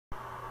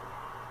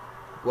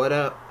What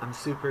up? I'm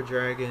Super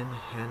Dragon,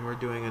 and we're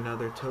doing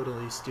another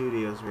Totally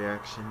Studios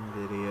reaction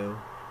video.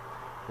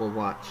 We'll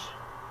watch.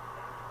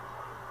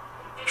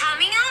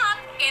 Coming up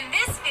in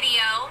this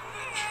video.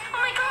 Oh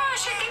my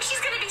gosh, I think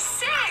she's gonna be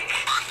sick.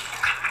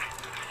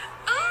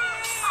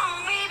 Oops.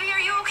 Oh, baby,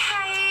 are you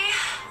okay?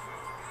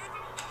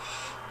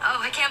 Oh,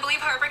 I can't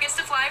believe Harper gets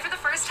to fly for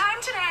the first time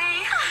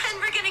today. And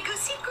we're gonna go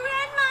see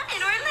Grandma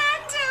in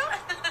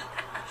Orlando.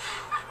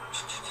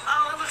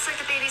 Oh, it looks like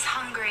the baby's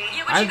hungry.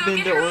 Yeah, I've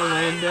been to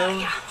Orlando.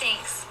 Yeah,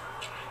 thanks.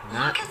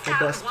 Not the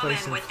best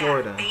place in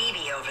Florida. That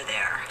baby over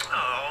there.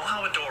 Oh,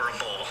 how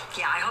adorable.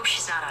 Yeah, I hope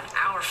she's not on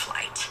our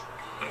flight.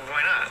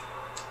 Why not?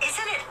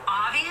 Isn't it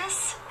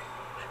obvious?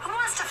 Who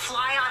wants to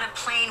fly on a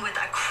plane with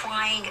a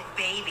crying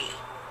baby?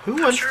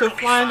 Who wants Sure, to it'll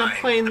be fly on a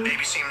fine. plane The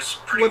baby seems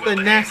pretty with a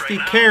well-behaved nasty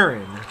right now.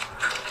 Karen?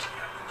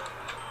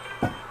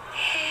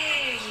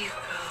 Here you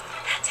go.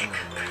 That's a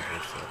good girl.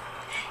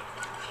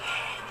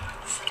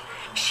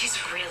 She's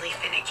really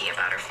finicky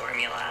about her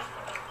formula.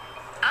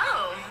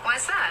 Oh,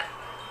 why's that?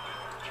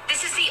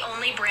 This is the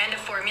only brand of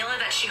formula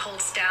that she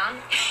holds down.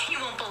 You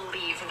won't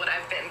believe what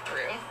I've been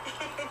through.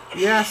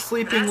 Yeah,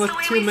 sleeping That's with the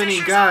way too we many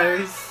Fishers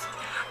guys.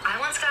 I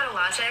once got a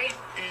latte,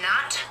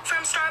 not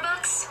from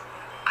Starbucks.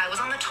 I was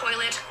on the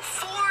toilet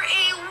for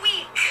a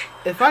week.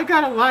 If I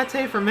got a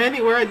latte from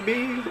anywhere, I'd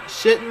be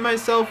shitting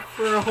myself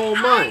for a whole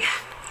month.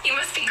 Hi, you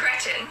must be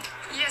Gretchen.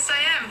 Yes, I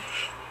am.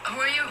 Who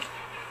are you?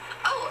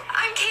 Oh,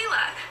 I'm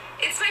Kayla.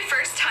 It's my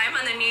first time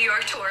on the New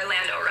York to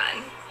Orlando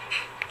run.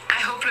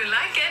 I hope you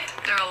like it.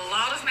 There are a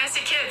lot of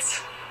messy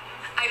kids.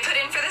 I put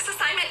in for this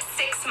assignment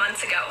 6 months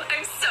ago.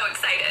 I'm so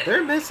excited.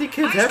 There are messy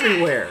kids Why's that?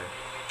 everywhere.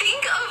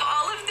 Think of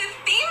all of the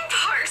theme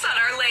parks on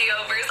our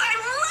layovers. I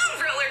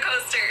love roller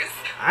coasters.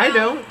 I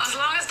don't. As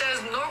long as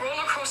there's no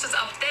roller coasters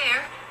up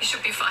there, you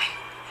should be fine.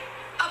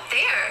 Up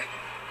there?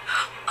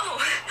 Oh,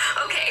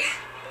 okay.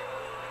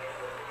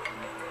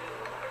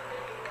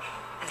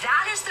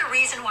 That is the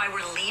reason why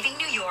we're leaving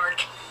New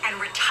York and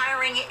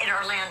retiring in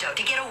Orlando,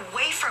 to get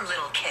away from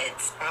little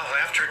kids. Well,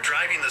 after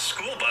driving the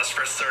school bus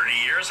for 30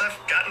 years, I've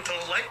gotten to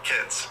like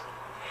kids.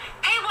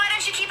 Hey, why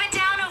don't you keep it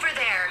down over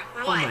there?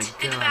 Oh my What?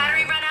 Did the God.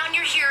 battery run out in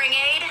your hearing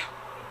aid?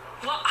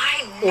 Well,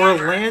 I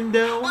never...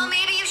 Orlando? Well,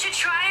 maybe you should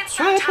try it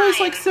Try sometime. a place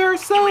like You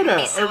wouldn't Sarasota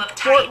be so or uptight.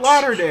 Fort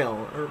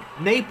Lauderdale or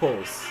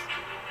Naples.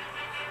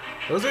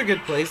 Those are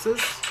good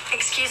places.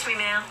 Excuse me,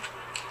 ma'am.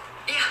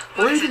 Yeah.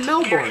 Or what is even it?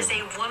 Melbourne. There is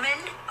a woman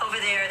over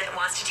there that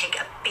wants to take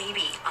a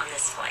baby on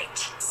this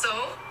flight. So?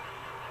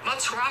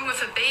 What's wrong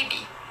with a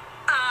baby?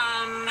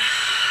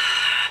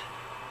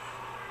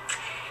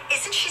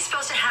 Isn't she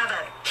supposed to have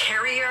a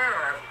carrier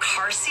or a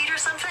car seat or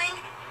something?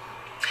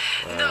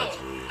 No.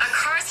 A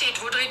car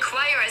seat would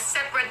require a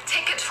separate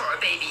ticket for a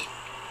baby.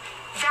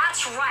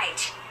 That's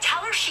right.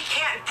 Tell her she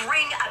can't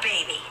bring a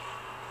baby.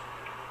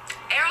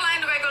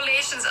 Airline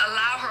regulations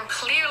allow her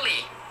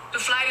clearly to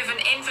fly with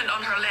an infant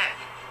on her lap.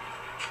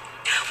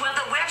 Well,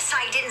 the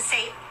website didn't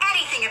say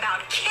anything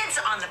about kids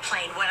on the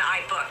plane when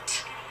I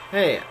booked.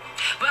 Hey,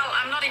 Well,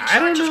 I'm not in I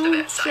don't charge of the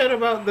know website. shit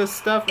about this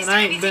stuff, Is and there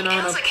I ain't been anything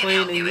on a else I can plane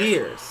help in you with?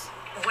 years.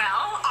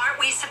 Well, aren't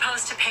we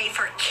supposed to pay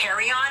for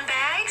carry-on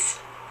bags?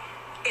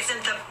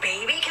 Isn't the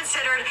baby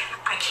considered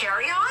a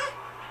carry-on?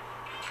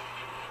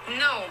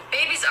 No,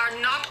 babies are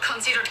not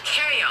considered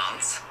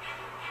carry-ons.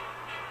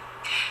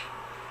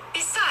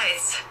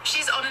 Besides,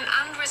 she's on an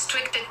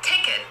unrestricted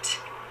ticket.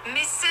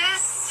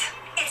 Mrs.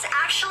 It's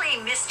actually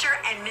Mr.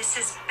 and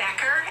Mrs.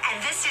 Becker,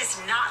 and this is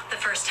not the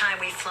first time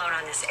we've flown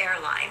on this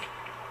airline.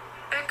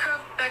 Becker.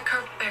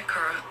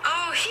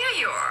 Oh, here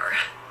you are.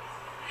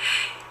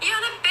 You're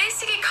on a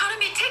basic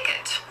economy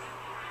ticket.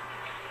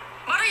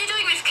 What are you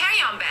doing with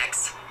carry-on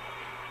bags?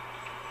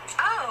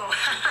 Oh,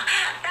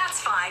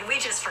 that's fine. We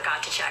just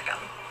forgot to check them.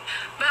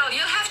 Well,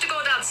 you'll have to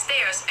go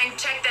downstairs and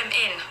check them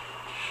in.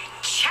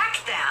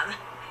 Check them?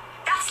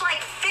 That's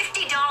like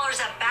 $50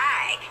 a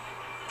bag.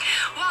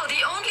 Well,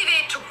 the only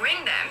way to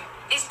bring them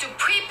is to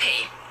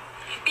prepay,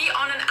 be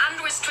on an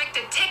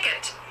unrestricted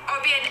ticket, or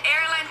be an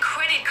airline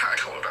credit card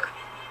holder.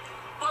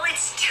 Well,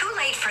 it's too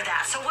late for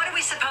that, so what are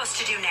we supposed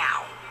to do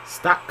now?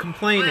 Stop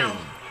complaining. Well,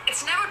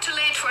 it's never too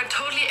late for a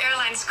Totally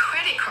Airlines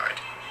credit card.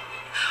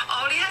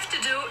 All you have to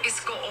do is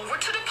go over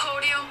to the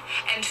podium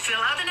and fill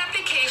out an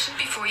application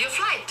before your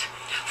flight.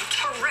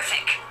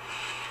 Terrific.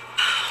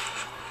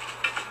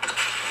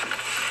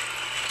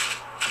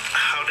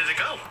 How did it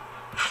go?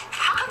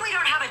 How come we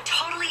don't have a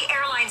Totally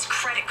Airlines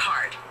credit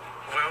card?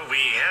 Well, we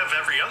have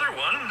every other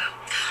one.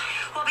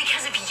 Well,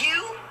 because of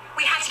you,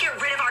 we had to get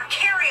rid of our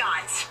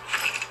carry-ons.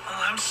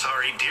 Oh, I'm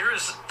sorry, dear.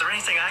 Is there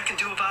anything I can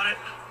do about it?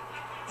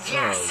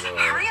 Yes, Lord.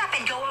 hurry up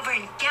and go over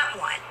and get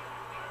one.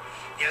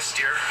 Yes,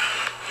 dear.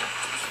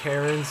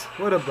 Karens,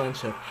 what a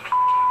bunch of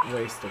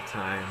waste of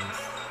times.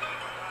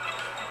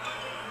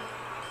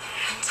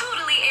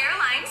 Totally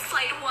Airlines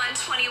Flight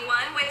 121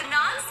 with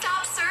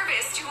non-stop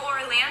service to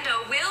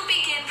Orlando will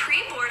begin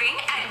pre-boarding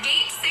at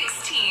Gate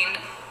 16.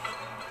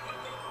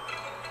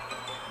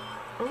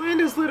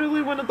 Orlando's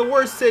literally one of the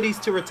worst cities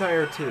to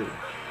retire to.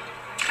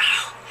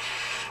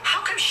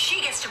 How come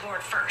she gets to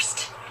board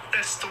first?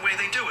 That's the way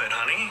they do it,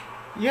 honey.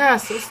 Yeah,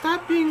 so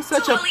stop being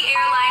such a Totally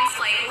Airlines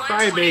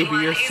Flight crybaby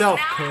 121 yourself,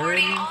 is now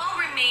boarding Karen. all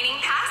remaining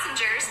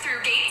passengers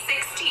through gate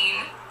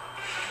 16.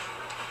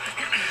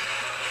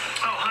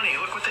 Oh, honey,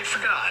 look what they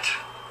forgot.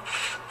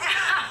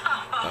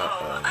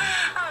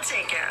 I'll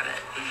take care of it.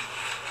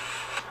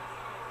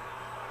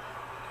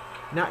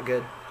 Not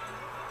good.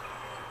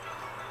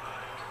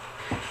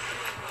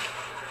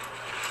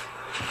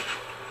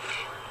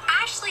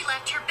 Ashley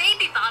left her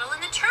baby bottle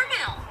in the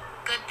terminal.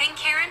 Good thing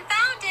Karen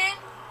found it.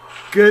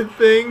 Good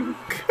thing.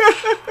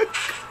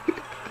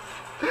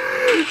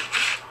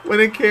 When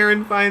a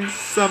Karen finds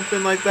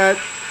something like that,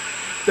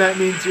 that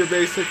means you're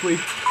basically...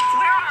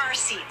 Where are our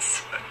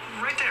seats?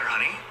 Right there,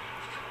 honey.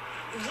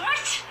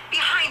 What?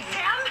 Behind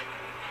them?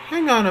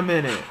 Hang on a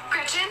minute.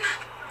 Gretchen?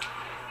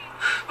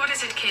 What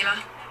is it, Kayla?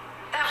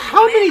 That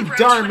How woman many in row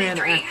Darman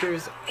 23?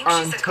 actors Think are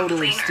on she's a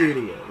Totally complainer.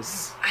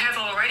 Studios? I have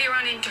already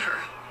run into her.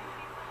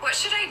 What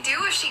should I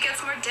do if she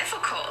gets more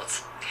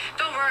difficult?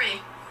 Don't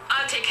worry.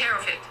 I'll take care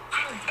of it.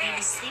 Oh,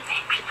 baby's sleeping.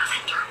 I know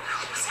that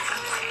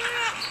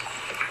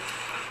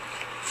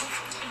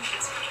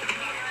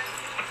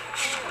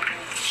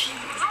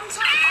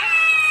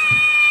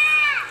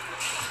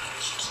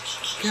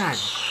God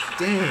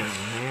dang,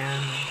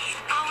 man.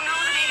 Oh no,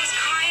 the baby's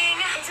crying.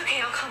 It's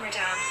okay, I'll calm her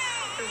down.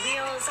 The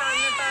wheels on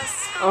the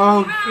bus go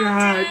Oh round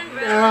God, and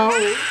no.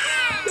 round,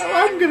 No,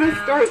 I'm gonna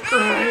start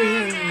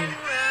crying.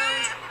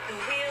 round. The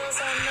wheels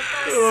on the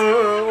bus Oh. go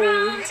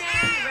round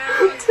and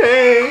round.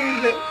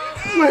 Pain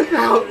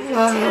without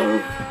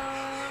love.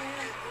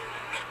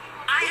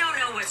 I don't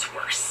know what's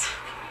worse.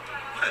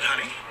 What,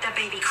 honey? The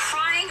baby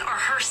crying or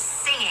her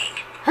singing?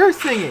 Her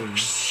singing.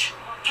 Shh.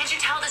 Can't you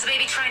tell there's a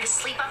baby trying to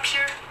sleep up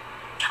here?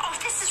 Oh,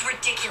 this is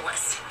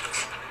ridiculous.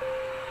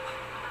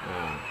 Oh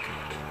God.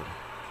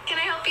 Can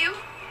I help you?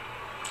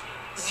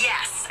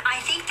 Yes, I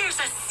think there's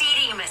a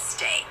seating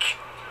mistake.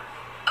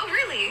 Oh,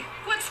 really?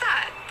 What's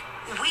that?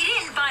 We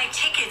didn't buy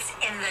tickets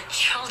in the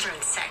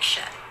children's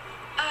section.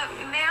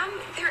 Ma'am,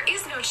 there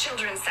is no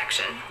children's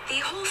section. The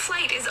whole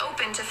flight is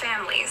open to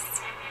families.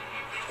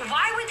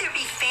 Why would there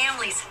be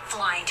families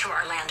flying to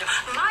Orlando?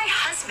 My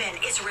husband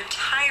is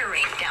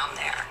retiring down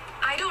there.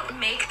 I don't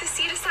make the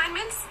seat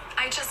assignments.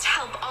 I just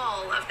help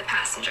all of the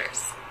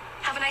passengers.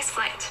 Have a nice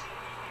flight.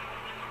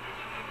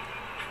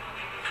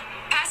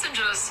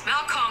 Passengers,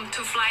 welcome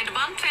to Flight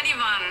 121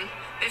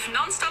 with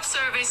non-stop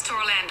service to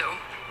Orlando.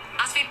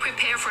 As we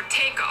prepare for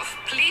takeoff,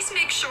 please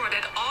make sure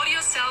that all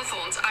your cell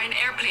phones are in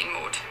airplane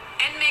mode.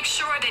 And make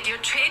sure that your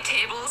tray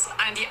tables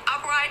are in the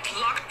upright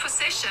locked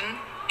position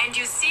and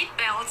your seat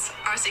belts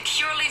are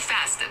securely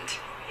fastened.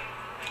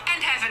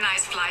 And have a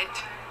nice flight.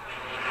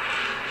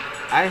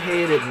 I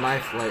hated my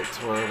flight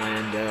to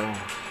Orlando.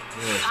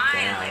 It was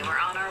Finally, bad. we're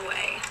on our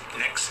way.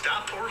 Next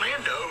stop,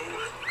 Orlando.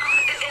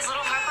 Is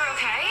little Harper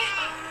okay?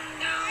 Oh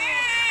no.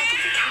 I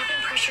think the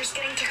cabin pressure's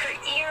getting to her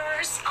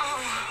ears.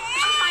 Oh. Did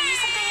you find me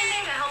something in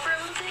there to help her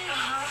a little bit?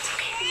 It's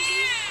okay,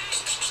 baby.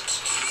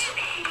 It's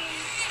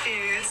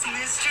okay. It's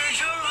Mr.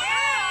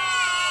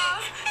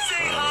 Giraffe.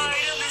 Say hi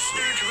to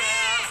Mr.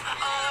 Giraffe.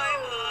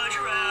 I'm a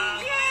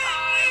giraffe.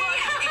 I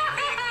like to eat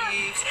big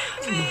leaves.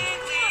 Big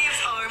leaves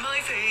are my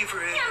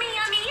favorite. Yummy,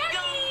 yummy,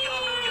 yummy.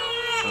 Yum, yum,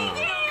 Oh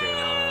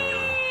God.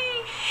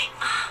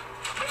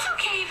 It's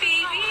okay,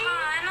 baby.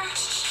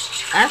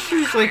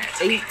 Ashley's like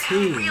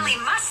 18. Really,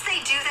 must they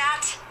do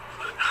that?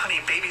 Honey,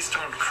 babies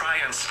don't cry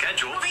on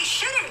schedule. Well, they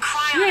shouldn't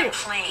cry She on a ain't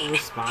plane.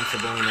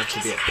 responsible enough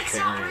to be a It's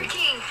not parent.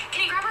 working.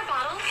 Can you grab her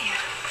bottle?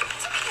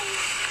 It's okay.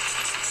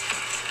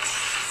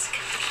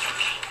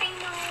 I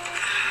know.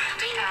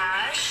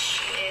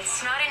 Ash,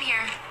 it's not in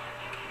here.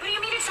 What do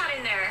you mean it's not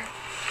in there?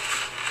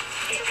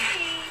 It's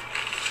okay.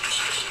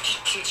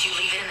 Did you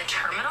leave it in the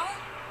terminal?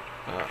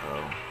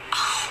 Uh-oh.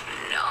 Oh,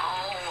 no.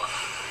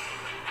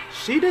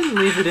 She didn't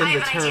leave it in I the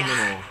have an idea.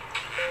 terminal.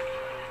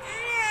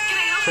 Can I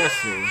help you?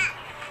 Trust me.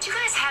 Do you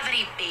guys have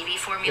any baby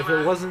formula? If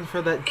it wasn't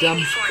for that dumb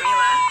Baby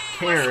formula.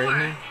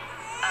 Karen...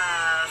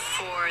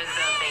 For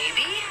the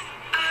baby?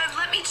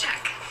 Let me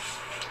check.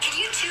 Can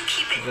you two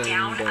keep it Then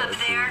down that up would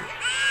be- there?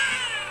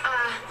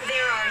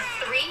 There are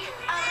 3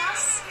 of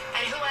us.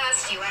 And who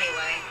asked you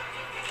anyway?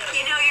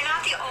 You know, you're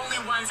not the only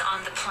ones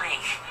on the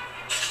plane.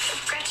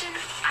 Gretchen,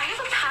 I have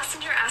a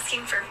passenger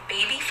asking for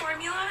baby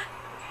formula.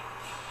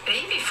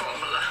 Baby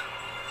formula?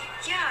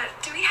 Yeah,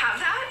 do we have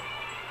that?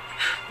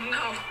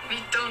 No, we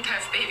don't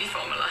have baby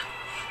formula.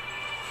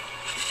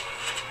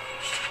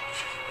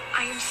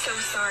 I am so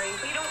sorry.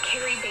 We don't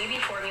carry baby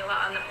formula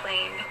on the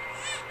plane.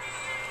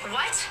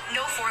 What?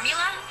 No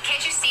formula?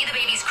 Can't you see the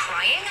baby's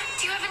crying?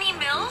 Do you have any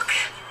milk?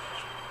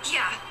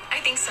 Yeah, I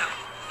think so.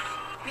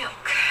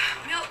 Milk,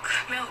 milk,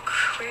 milk.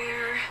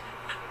 Where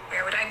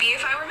would I be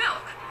if I were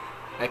milk?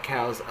 A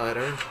cow's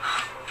udder.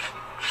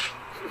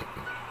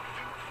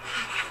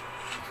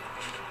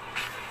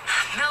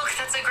 Milk,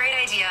 that's a great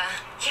idea.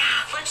 Yeah,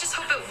 let's just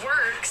hope it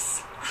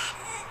works.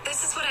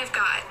 This is what I've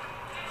got.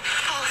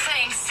 Oh,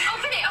 thanks.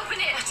 Open it, open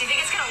it. Do you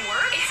think it's gonna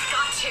work? It's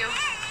got to.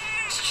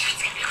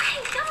 It's gonna be okay.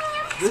 Yummy,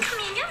 yummy. This- It's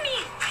coming, yummy.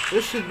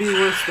 This should be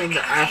worse than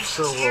the Here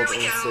Astroworld we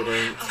go.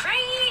 incident. All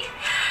right.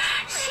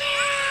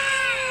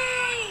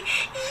 Yay!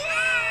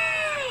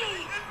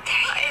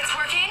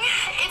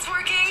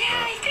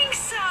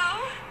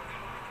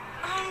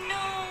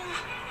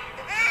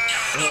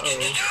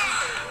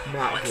 Uh-oh.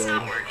 Not It's good.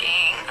 not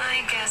working.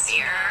 I guess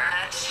you're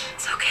not.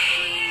 It's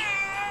okay.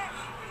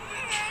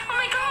 Oh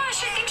my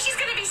gosh, I think she's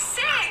gonna be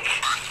sick.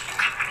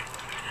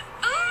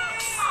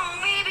 Oops. Oh,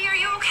 baby, are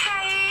you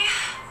okay?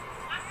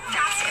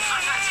 That's it.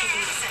 I'm not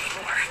taking this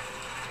anymore.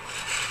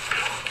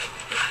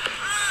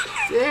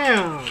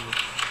 Damn.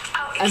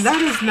 Oh, And that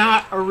excuse is me.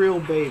 not a real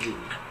baby.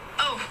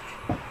 Oh,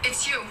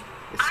 it's you.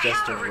 It's I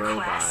just a have a robot.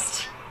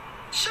 request.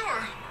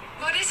 Sure.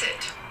 What is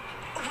it?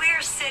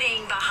 We're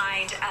sitting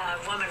behind a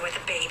woman with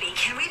a baby.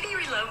 Can we be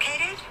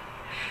relocated?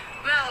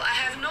 Well, I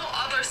have no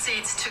other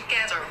seats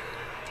together.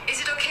 Is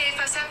it okay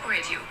if I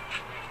separate you?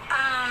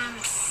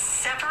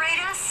 Separate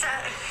us?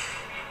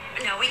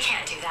 No, we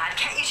can't do that.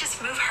 Can't you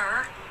just move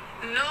her?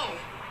 No.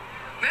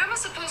 Where am I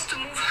supposed to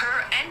move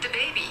her and the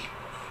baby?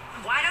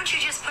 Why don't you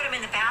just put him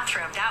in the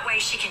bathroom? That way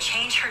she can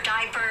change her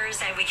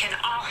diapers and we can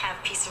all have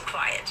peace and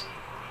quiet.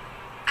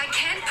 I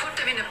can't put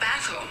them in the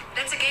bathroom.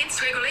 That's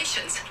against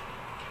regulations.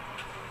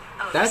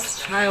 Oh, this That's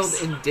is child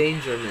nice.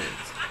 endangerment.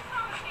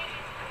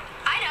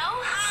 I know.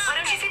 Why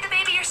don't you feed the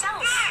baby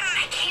yourself?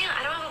 I can't.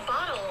 I don't have a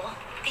bottle.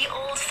 The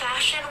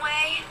old-fashioned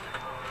way?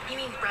 You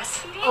mean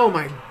breastfeeding? Oh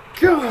my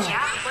god.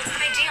 Yeah? What's the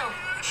big deal?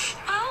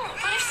 Oh,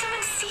 what if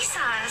someone sees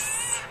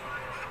us?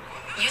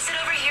 You sit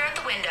over here at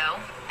the window,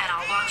 and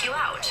I'll walk you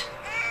out.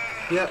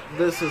 Yep,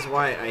 this is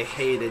why I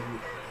hated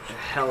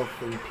health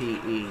and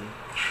PE.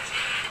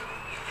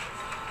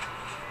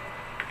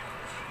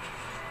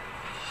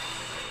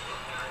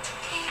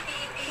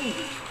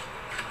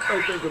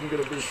 I think I'm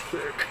gonna be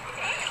sick.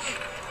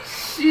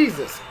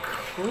 Jesus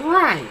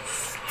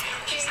Christ!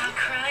 She's not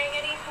crying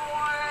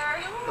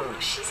anymore. Oh,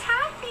 she's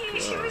happy.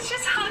 She was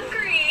just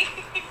hungry.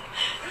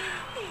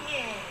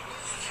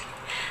 Yes.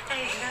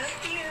 I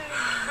love you.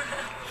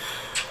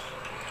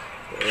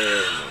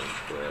 Oh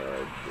my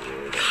god,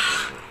 dude.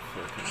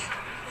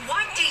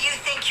 What do you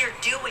think you're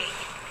doing?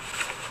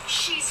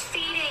 She's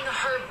feeding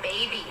her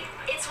baby.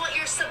 It's what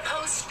you're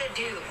supposed to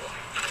do.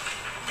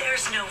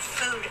 There's no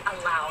food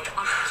allowed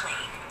on the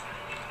plane.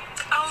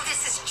 Oh,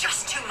 this is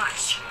just too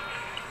much.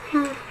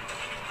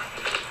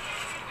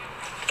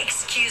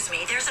 Excuse me,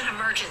 there's an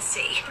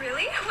emergency.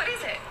 Really? What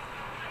is it?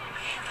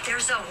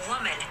 There's a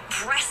woman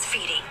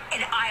breastfeeding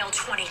in aisle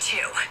 22.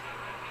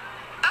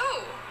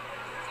 Oh.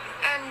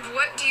 And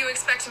what do you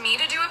expect me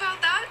to do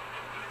about that?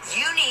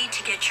 You need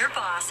to get your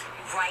boss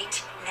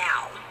right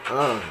now.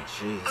 Oh,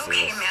 Jesus.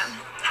 Okay, ma'am.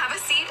 Have a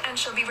seat and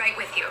she'll be right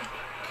with you.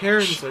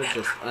 Karens are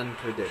just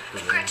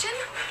unpredictable. Gretchen?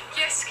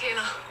 Yes,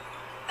 Kayla.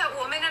 That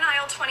woman in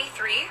aisle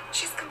 23,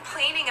 she's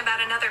complaining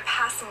about another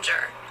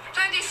passenger.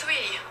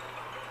 23.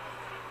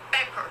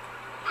 Becker.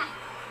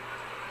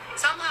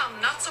 Somehow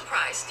I'm not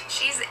surprised.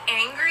 She's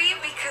angry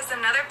because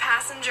another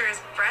passenger is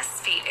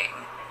breastfeeding.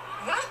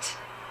 What?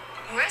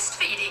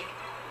 Breastfeeding?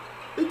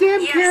 The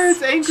damn Yes,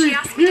 Karen's angry, she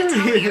asked me to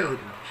tell period. you.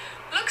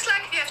 Looks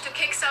like we have to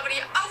kick somebody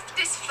off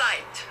this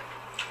flight.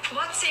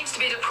 What seems to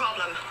be the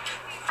problem?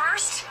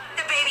 First,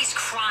 the baby's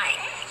crying.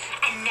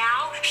 And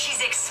now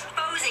she's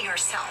exposing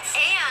herself.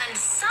 And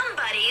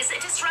somebody's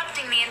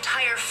disrupting the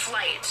entire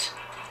flight.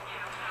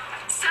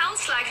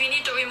 Sounds like we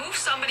need to remove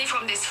somebody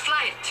from this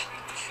flight.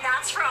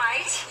 That's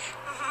right.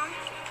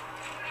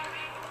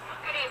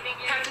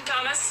 Captain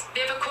Thomas,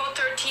 we have a code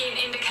 13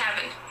 in the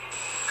cabin.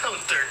 Code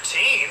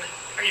 13?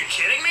 Are you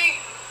kidding me?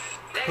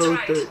 That's Code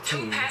right.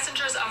 13. 2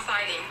 passengers are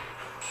fighting.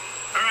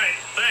 Alright,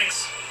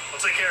 thanks.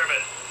 We'll take care of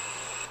it.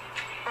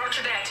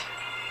 Roger that.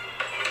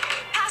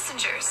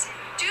 Passengers,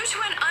 due to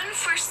an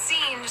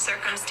unforeseen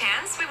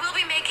circumstance, we will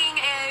be making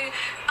a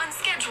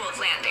unscheduled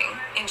landing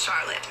in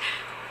Charlotte.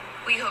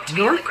 We hope to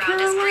be on the North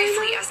ground as Carolina?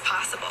 briefly as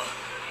possible.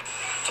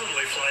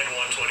 Totally flight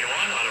 121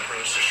 on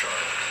approach to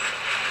Charlotte.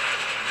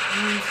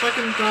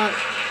 Second thought,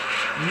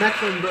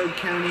 Mecklenburg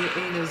County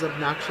ain't as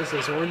obnoxious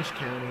as Orange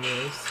County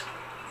is.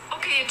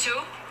 Okay, you two.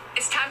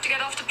 It's time to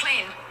get off the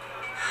plane.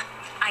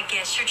 I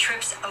guess your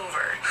trip's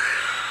over.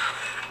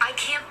 I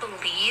can't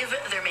believe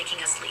they're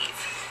making us leave.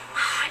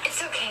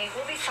 It's okay.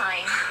 We'll be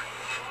fine.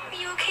 Are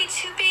you okay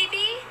too,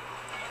 baby?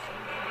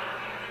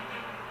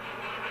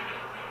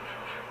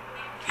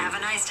 Have a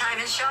nice time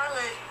in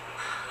Charlotte.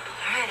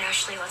 All right,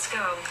 Ashley, let's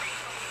go.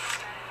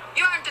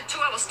 You aren't the two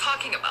I was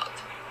talking about.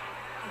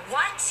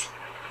 What?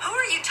 Who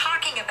are you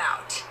talking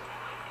about?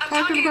 I'm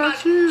Talking talking about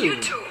about you.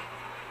 you two.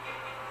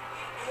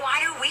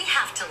 Why do we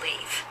have to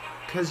leave?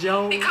 Cause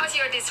y'all, Because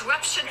you're a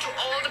disruption to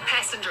all the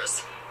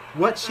passengers.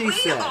 what she We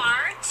said.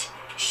 aren't.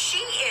 She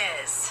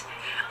is.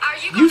 Are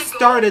you You gonna go,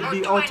 started or the do I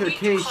need to call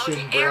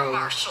altercation, the air bro.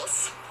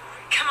 marshals?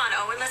 Come on,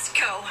 Owen, let's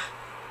go.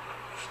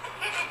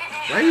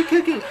 Why are you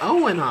kicking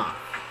Owen off?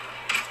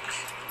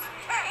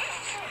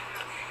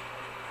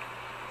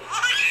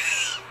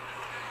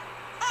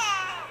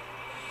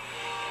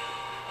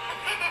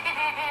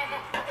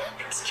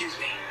 Excuse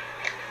me.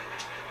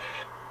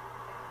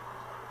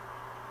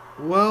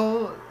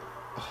 Well,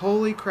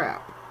 holy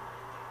crap.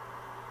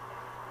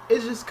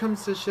 It just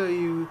comes to show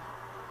you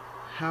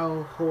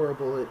how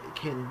horrible it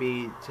can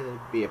be to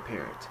be a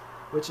parent.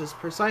 Which is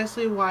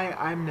precisely why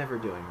I'm never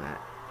doing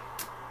that.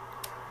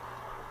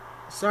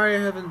 Sorry I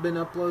haven't been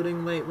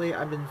uploading lately.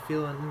 I've been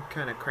feeling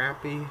kind of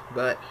crappy,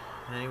 but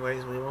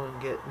anyways, we won't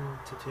get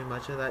into too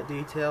much of that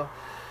detail.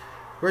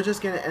 We're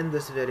just gonna end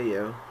this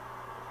video.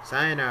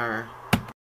 Sayonara.